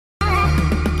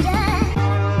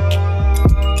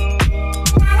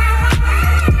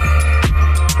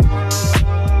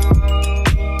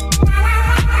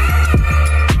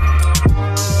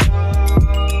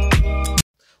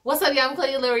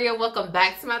Kahleia, welcome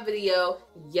back to my video.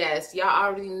 Yes, y'all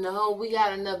already know we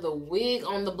got another wig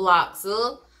on the block,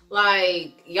 so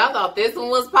like y'all thought this one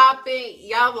was popping.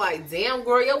 Y'all like, damn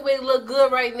girl, your wig look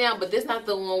good right now, but this not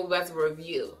the one we're about to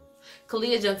review.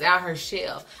 Kahleia jumped out her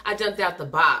shell. I jumped out the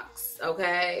box,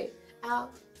 okay?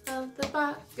 Out of the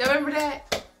box. Y'all remember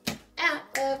that?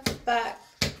 Out of the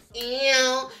box.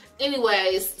 Ew.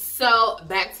 Anyways, so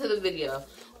back to the video.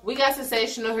 We got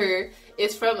Sensationnel here.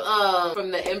 It's from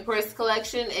the Empress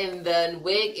collection, and the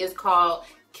wig is called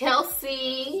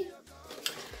Kelsey.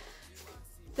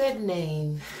 Good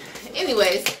name.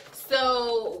 Anyways,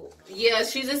 so yeah,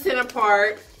 she's a center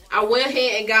part. I went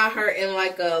ahead and got her in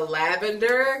like a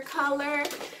lavender color.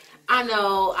 I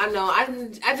know.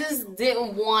 I just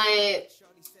didn't want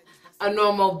a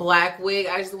normal black wig.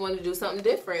 I just wanted to do something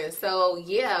different. So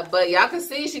yeah, but y'all can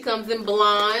see she comes in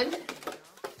blonde.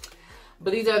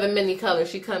 But these are the many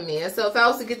colors she come in. So if I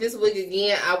was to get this wig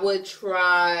again, I would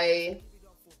try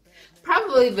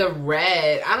probably the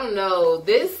red. I don't know.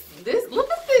 This look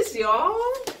at this, y'all.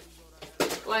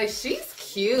 Like, she's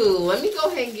cute. Let me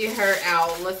go ahead and get her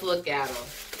out. Let's look at her.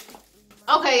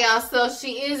 Okay, y'all. So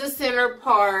she is a center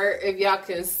part, if y'all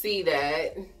can see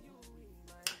that.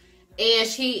 And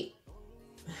she's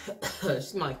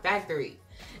my factory.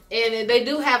 And they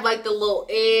do have like the little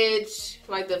edge,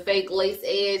 like the fake lace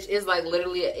edge. It's like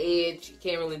literally an edge. You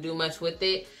can't really do much with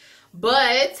it.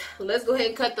 But let's go ahead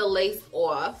and cut the lace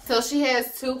off. So she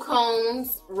has two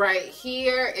combs right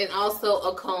here and also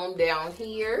a comb down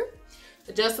here.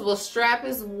 Adjustable strap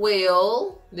as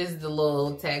well. This is the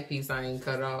little tag piece I ain't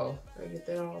cut off. Did I get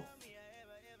that off?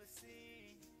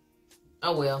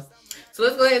 Oh well. So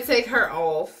let's go ahead and take her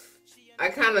off. I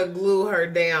kind of glue her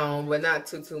down, but not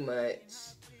too much.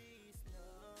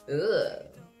 Ugh.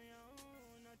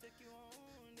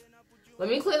 Let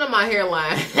me clean up my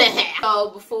hairline. So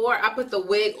before I put the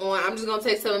wig on, I'm just going to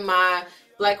take some of my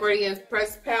Black Radiance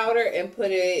pressed powder and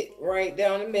put it right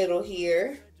down the middle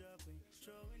here.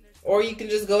 Or you can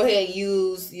just go ahead and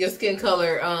use your skin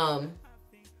color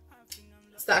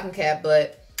stocking cap,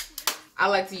 but I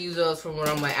like to use those for when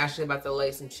I'm like actually about to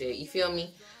lay some shit. You feel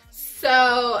me?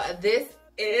 So this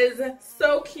is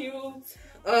so cute.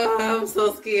 I'm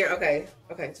so scared. Okay,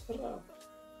 just put it on.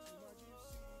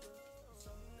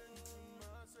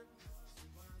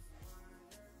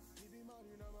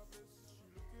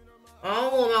 I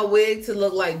don't want my wig to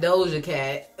look like Doja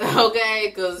Cat,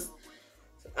 okay? Because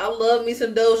I love me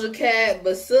some Doja Cat,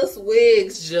 but sis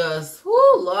wigs just,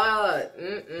 whoo,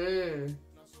 Lord.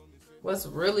 What's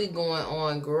really going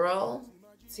on, girl?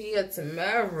 Tia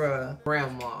Tamara.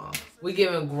 Grandma. We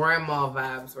giving grandma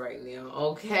vibes right now,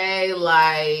 okay?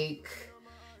 Like,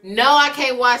 no, I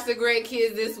can't watch the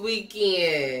grandkids this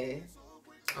weekend.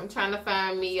 I'm trying to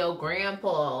find me your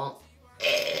grandpa.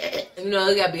 You know,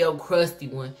 it gotta be a crusty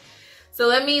one. So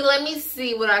let me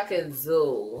see what I can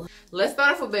do. Let's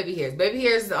start off with baby hairs. Baby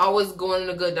hairs is always going in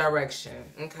a good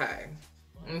direction. Okay.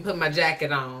 Let me put my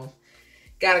jacket on.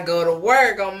 Gotta go to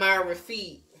work on my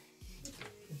feet.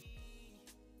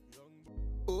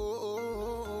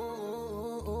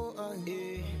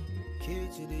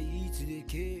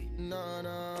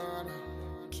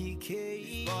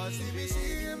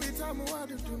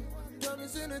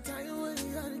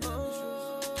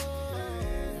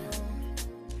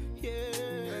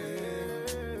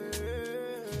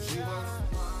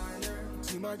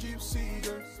 My gypsy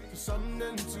girl,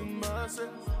 something to myself.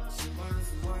 She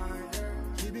wants water.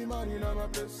 Keep me money on my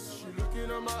place. She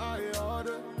looking at my eye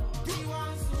order. He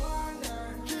wants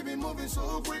water. Keep me moving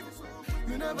so quick.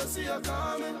 You never see her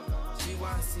coming. She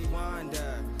wants to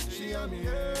wander. She on me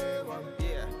head one.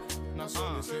 Yeah. Not so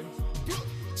me say.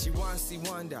 She wants to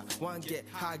wonder, want get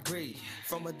high grade.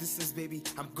 From a distance, baby,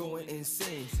 I'm going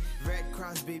insane. Red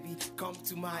Cross, baby, come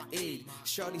to my aid.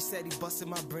 Shorty said he busted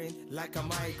my brain like a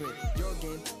migraine. Your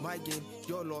game, my game,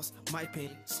 your loss, my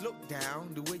pain. Slow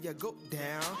down, the way you go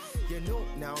down. You know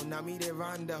now me they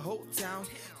run the whole town.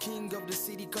 King of the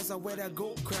city, cause I wear that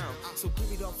gold crown. So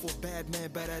give it up for bad man,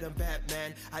 better than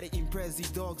Batman. I didn't impress these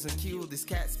dogs and kill these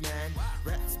cats, man.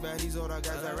 Rats, man, these other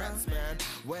guys are rats, man.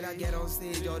 When I get on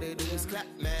stage, all they do is clap,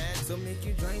 man. So make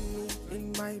you join me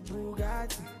in my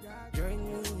Bugatti. Join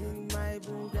me in my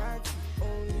Bugatti.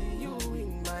 Only you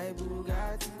in my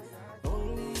Bugatti.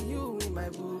 Only you in my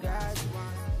Bugatti.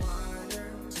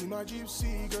 See my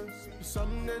gypsy girl,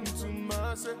 something to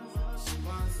myself. She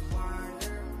wants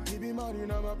water. Give me money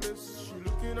on my place. She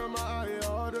looking at my eye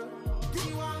order.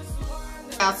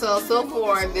 So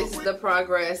far, this is the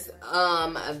progress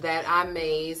that I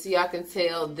made. So y'all can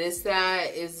tell this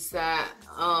side is the side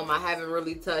I haven't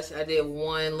really touched. I did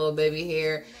one little baby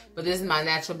hair, but this is my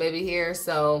natural baby hair.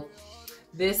 So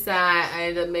This side, I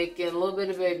ended up making a little bit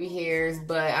of baby hairs,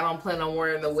 but I don't plan on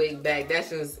wearing the wig back. That's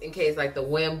just in case like the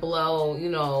wind blow, you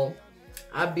know,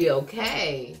 I'd be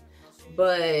okay.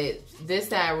 But this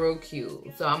side real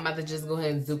cute. So I'm about to just go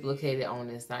ahead and duplicate it on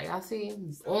this side. Y'all see?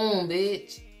 Boom,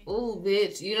 bitch. Ooh,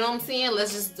 bitch. You know what I'm saying?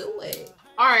 Let's just do it.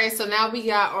 Alright, so now we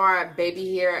got our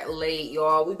baby hair laid,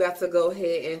 y'all. We about to go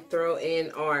ahead and throw in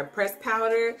our pressed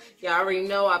powder. Y'all already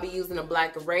know I'll be using a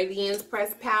Black Radiance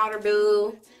pressed powder,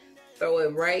 boo. Throw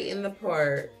it right in the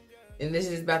part. And this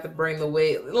is about to bring the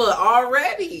wig. Look,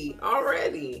 already.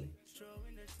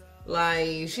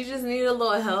 Like, she just needed a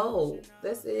little help.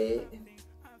 That's it.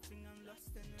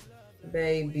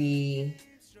 Baby.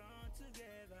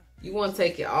 You want to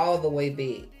take it all the way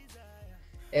big.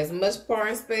 As much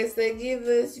parting space they give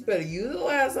us, you better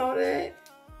utilize all that.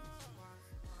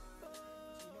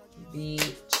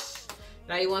 Bitch.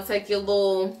 Now you want to take your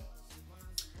little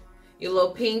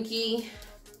pinky,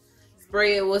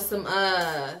 spray it with some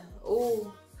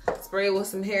spray it with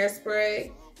some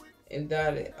hairspray, and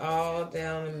dot it all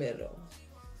down the middle.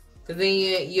 Cause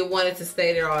then you want it to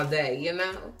stay there all day, you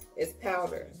know? It's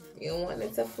powder. You don't want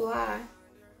it to fly.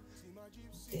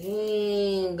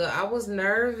 Dang, I was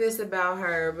nervous about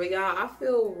her, but y'all, I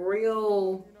feel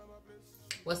real,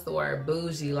 what's the word,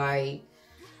 bougie, like,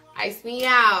 ice me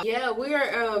out. Yeah,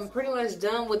 we're pretty much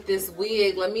done with this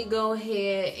wig. Let me go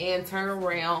ahead and turn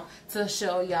around to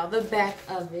show y'all the back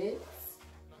of it.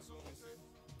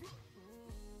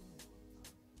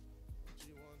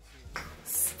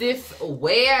 Stiff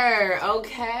wear,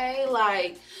 okay?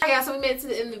 Like, alright, guys, so we made it to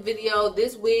the end of the video.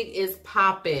 This wig is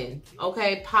popping,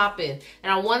 okay? Popping.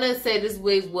 And I want to say this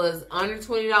wig was under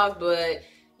 $20, but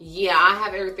yeah, I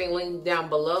have everything linked down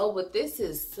below. But this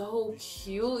is so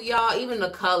cute, y'all. Even the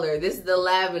color. This is the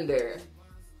lavender.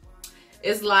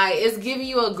 It's like, it's giving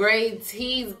you a gray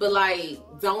tease, but like,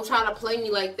 don't try to play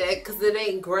me like that, because it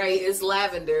ain't gray. It's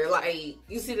lavender. Like,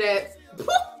 you see that?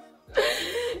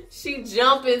 She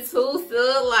jumping too,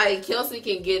 so like Kelsey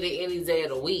can get it any day of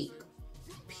the week.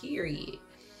 Period.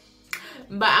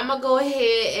 But I'm gonna go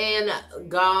ahead and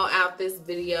go out this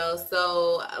video.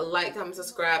 So like, comment,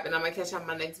 subscribe, and I'm gonna catch you on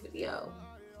my next video.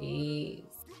 Peace.